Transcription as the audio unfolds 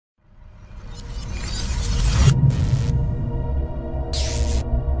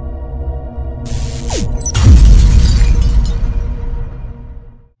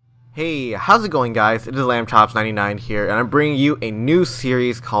Hey, how's it going, guys? It is LambChops99 here, and I'm bringing you a new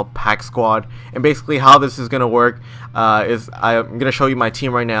series called Pack Squad. And basically how this is going to work is I'm going to show you my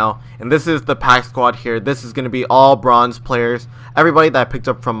team right now. And this is the Pack Squad here. This is going to be all bronze players. Everybody that I picked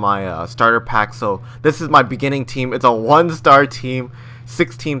up from my starter pack. So this is my beginning team. It's a 1-star team.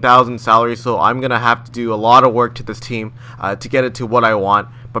 16,000 salary, so I'm gonna have to do a lot of work to this team to get it to what I want.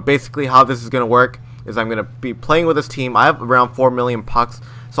 But basically how this is gonna work is I'm gonna be playing with this team. I have around 4 million pucks,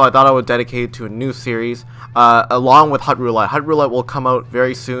 so I thought I would dedicate it to a new series along with Hut Roulette. Hut Roulette will come out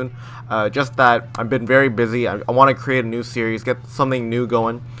very soon. Just that I've been very busy. I want to create a new series, get something new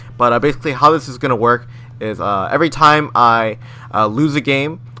going. But basically how this is gonna work is every time I lose a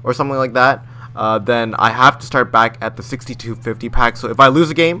game or something like that, then I have to start back at the 6250 pack. So if I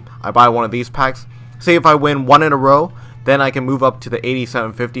lose a game, I buy one of these packs. Say if I win 1 in a row, then I can move up to the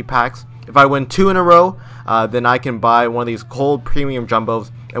 8750 packs. If I win 2 in a row, then I can buy one of these cold premium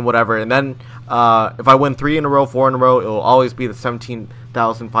jumbos and whatever. And then if I win 3 in a row, 4 in a row, it will always be the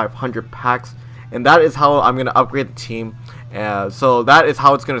 17,500 packs. And that is how I'm going to upgrade the team. So that is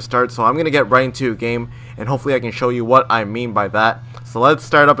how it's going to start. So I'm going to get right into a game, and hopefully I can show you what I mean by that. So let's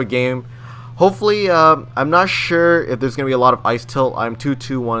start up a game. Hopefully, I'm not sure if there's going to be a lot of ice tilt. I'm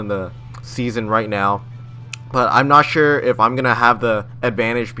 2-2-1 in the season right now. But I'm not sure if I'm going to have the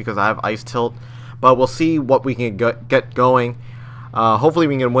advantage because I have ice tilt. But we'll see what we can get going. Hopefully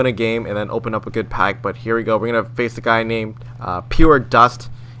we can win a game and then open up a good pack. But here we go. We're going to face a guy named Pure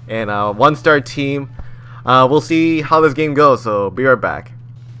Dust and a 1-star team. We'll see how this game goes, so be right back.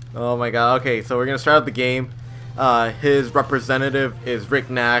 Oh my god. Okay, so we're going to start out the game. His representative is Rick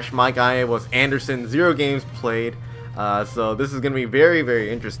Nash. My guy was Anderson. 0 games played. So this is going to be very, very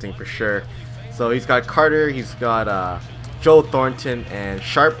interesting for sure. So he's got Carter, he's got Joe Thornton and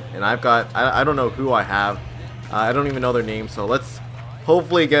Sharp, and I've got, I don't know who I have. I don't even know their names. So let's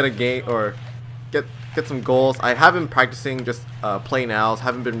hopefully get a game or get some goals. I have been practicing just play nows.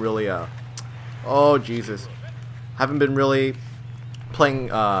 Haven't been really oh Jesus, haven't been really playing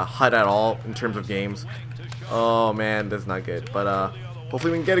HUD at all in terms of games. Oh man, that's not good. But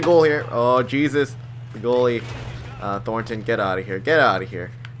hopefully we can get a goal here. Oh Jesus, the goalie, Thornton, get out of here, get out of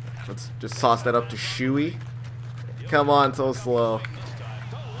here. Let's just sauce that up to Shuey. Come on, so slow.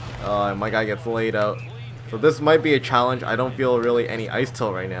 And my guy gets laid out. So this might be a challenge. I don't feel really any ice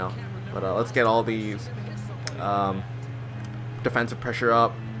tilt right now. But let's get all these defensive pressure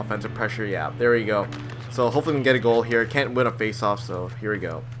up, offensive pressure. Yeah, there we go. So hopefully we can get a goal here. Can't win a face-off, so here we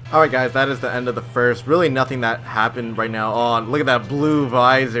go. Alright guys, that is the end of the first. Really nothing that happened right now. Oh, look at that blue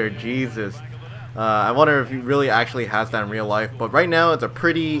visor. Jesus. I wonder if he really actually has that in real life. But right now it's a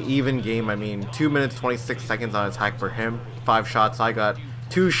pretty even game. I mean, 2 minutes 26 seconds on attack for him. 5 shots. I got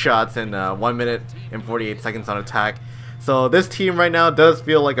 2 shots and 1 minute and 48 seconds on attack. So this team right now does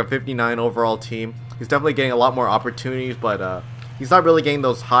feel like a 59 overall team. He's definitely getting a lot more opportunities, but he's not really getting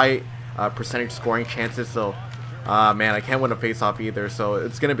those high percentage scoring chances. So man, I can't win a face-off either. So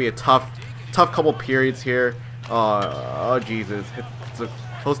it's gonna be a tough couple periods here. Oh Jesus,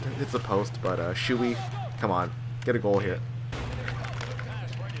 hits the post, but Shuey, come on, get a goal here.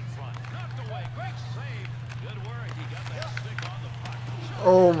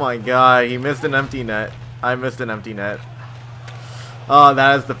 Oh my god, he missed an empty net. I missed an empty net. Oh,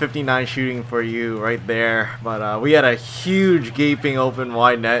 that is the 59 shooting for you right there. But we had a huge gaping open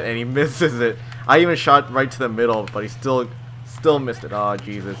wide net and he misses it. I even shot right to the middle, but he still missed it. Oh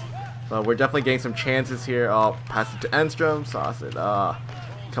Jesus. But we're definitely getting some chances here. Oh, pass it to Enstrom, sauce it.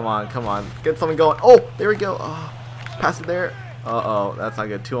 Come on, get something going. Oh, there we go. Oh, pass it there. Uh-oh, that's not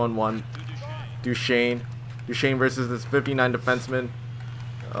good. 2-on-1. Duchesne versus this 59 defenseman.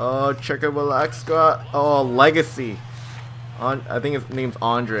 Oh, Czechoslovakia. Oh, Legacy. I think his name's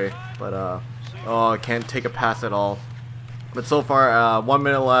Andre, but oh, I can't take a pass at all. But so far, 1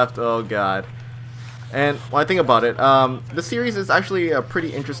 minute left. Oh god. And when I think about it, this series is actually a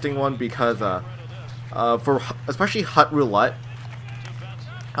pretty interesting one because for especially Hut Roulette,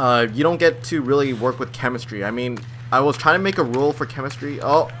 you don't get to really work with chemistry. I mean, I was trying to make a rule for chemistry.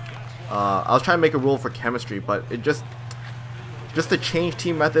 I was trying to make a rule for chemistry, but it just the change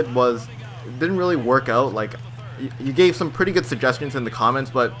team method didn't really work out. Like, you gave some pretty good suggestions in the comments,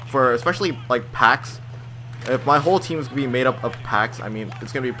 but for especially like packs, if my whole team is gonna be made up of packs, I mean,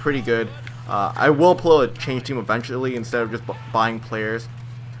 it's gonna be pretty good. I will pull a change team eventually instead of just buying players,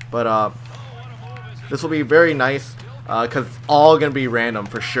 but this will be very nice. Because it's all going to be random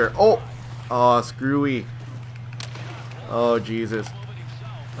for sure. Oh, screwy. Oh, Jesus.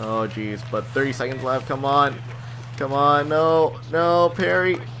 Oh, jeez. But 30 seconds left. Come on. Come on. No,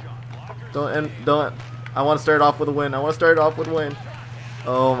 Perry. Don't. I want to start off with a win.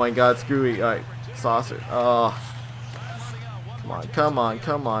 Oh my god, screwy. Alright, saucer. Oh. Come on, come on,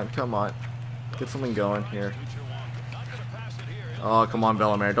 come on, come on. Get something going here. Oh, come on,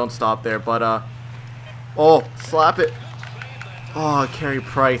 Bellemare. Don't stop there. But, oh, slap it. Oh, Carey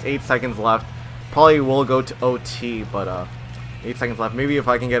Price. 8 seconds left. Probably will go to OT, but, 8 seconds left. Maybe if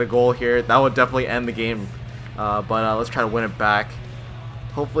I can get a goal here, that would definitely end the game. But let's try to win it back.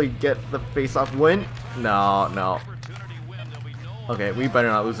 Hopefully get the face-off win. No, no. Okay, we better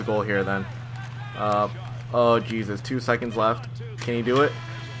not lose a goal here then. Oh, Jesus. 2 seconds left. Can he do it?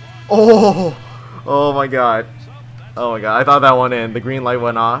 Oh! Oh, my God. Oh, my God. I thought that one in. The green light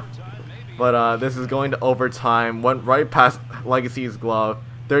went off. But this is going to overtime. Went right past Legacy's glove.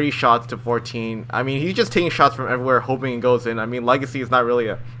 30 shots to 14. I mean, he's just taking shots from everywhere, hoping it goes in. I mean, Legacy is not really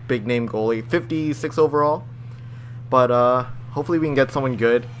a big-name goalie. 56 overall. But hopefully we can get someone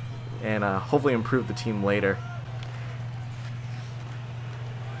good. And hopefully improve the team later.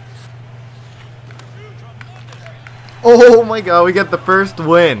 Oh my god, we get the first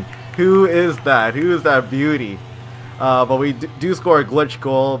win. Who is that? Who is that beauty? But we do score a glitch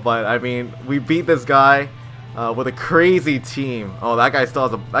goal. But I mean, we beat this guy with a crazy team. Oh, that guy still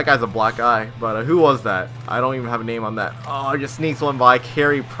has that guy's a black eye. But who was that? I don't even have a name on that. Oh, just sneaks one by.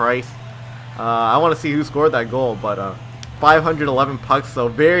 Carey Price. I want to see who scored that goal. But 511 pucks. So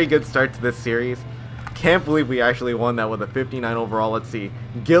very good start to this series. Can't believe we actually won that with a 59 overall. Let's see.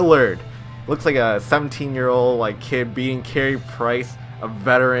 Gillard. Looks like a 17-year-old like kid beating Carey Price, a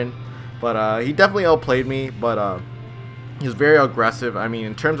veteran. But he definitely outplayed me. But he was very aggressive. I mean,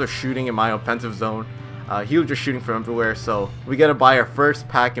 in terms of shooting in my offensive zone, he was just shooting from everywhere. So we got to buy our first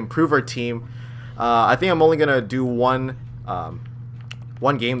pack, improve our team. I think I'm only gonna do one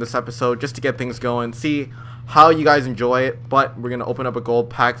game this episode just to get things going, see how you guys enjoy it. But we're gonna open up a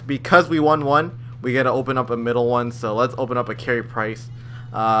gold pack because we won one. We gotta open up a middle one. So let's open up a Carey Price.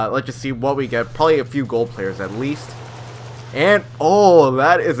 Let's just see what we get. Probably a few gold players at least. And oh,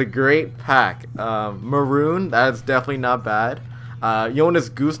 that is a great pack. Maroon, that's definitely not bad. Jonas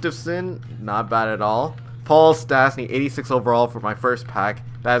Gustafsson, not bad at all. Paul Stastny, 86 overall for my first pack.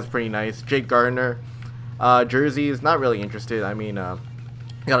 That is pretty nice. Jake Gardner, jerseys, not really interested. I mean,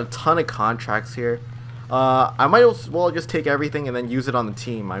 got a ton of contracts here. I might as well just take everything and then use it on the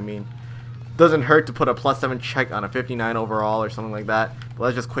team. I mean, doesn't hurt to put a +7 check on a 59 overall or something like that. But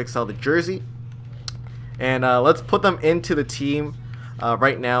let's just quick sell the jersey. And let's put them into the team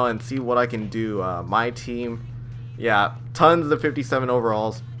right now and see what I can do. My team, yeah, tons of 57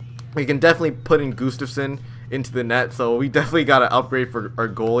 overalls. We can definitely put in Gustafsson into the net. So we definitely got to upgrade for our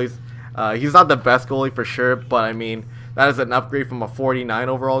goalies. He's not the best goalie for sure, but I mean, that is an upgrade from a 49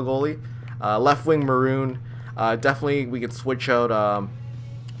 overall goalie. Left wing Maroon, definitely we could switch out,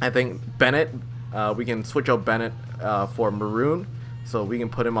 I think, Bennett. We can switch out Bennett for Maroon. So we can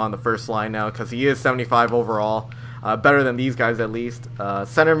put him on the first line now because he is 75 overall. Better than these guys at least.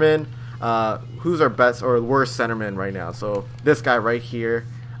 Centerman, who's our best or worst centerman right now? So this guy right here,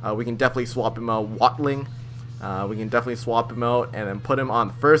 we can definitely swap him out. Watling, we can definitely swap him out and then put him on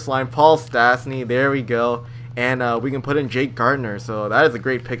the first line. Paul Stastny, there we go. And we can put in Jake Gardner. So that is a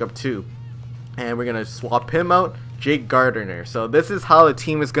great pickup too. And we're going to swap him out. Jake Gardner. So this is how the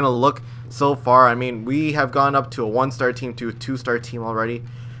team is going to look so far. I mean, we have gone up to a 1-star team to a 2-star team already.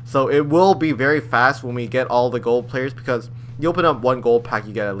 So it will be very fast when we get all the gold players, because you open up one gold pack,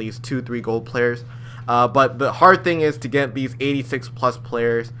 you get at least 2-3 gold players. But the hard thing is to get these 86 plus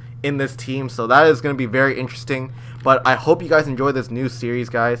players in this team. So that is going to be very interesting. But I hope you guys enjoy this new series,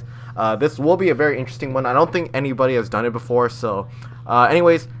 guys. This will be a very interesting one. I don't think anybody has done it before. So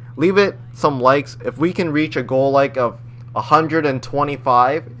anyways, leave it some likes. If we can reach a goal like of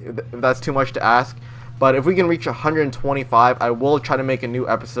 125, if that's too much to ask, but if we can reach 125, I will try to make a new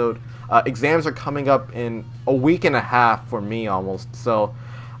episode. Exams are coming up in a week and a half for me almost, so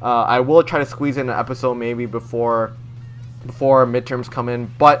I will try to squeeze in an episode maybe before midterms come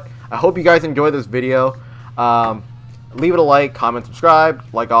in. But I hope you guys enjoy this video. Leave it a like, comment, subscribe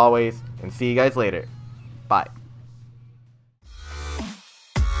like always, and see you guys later. Bye.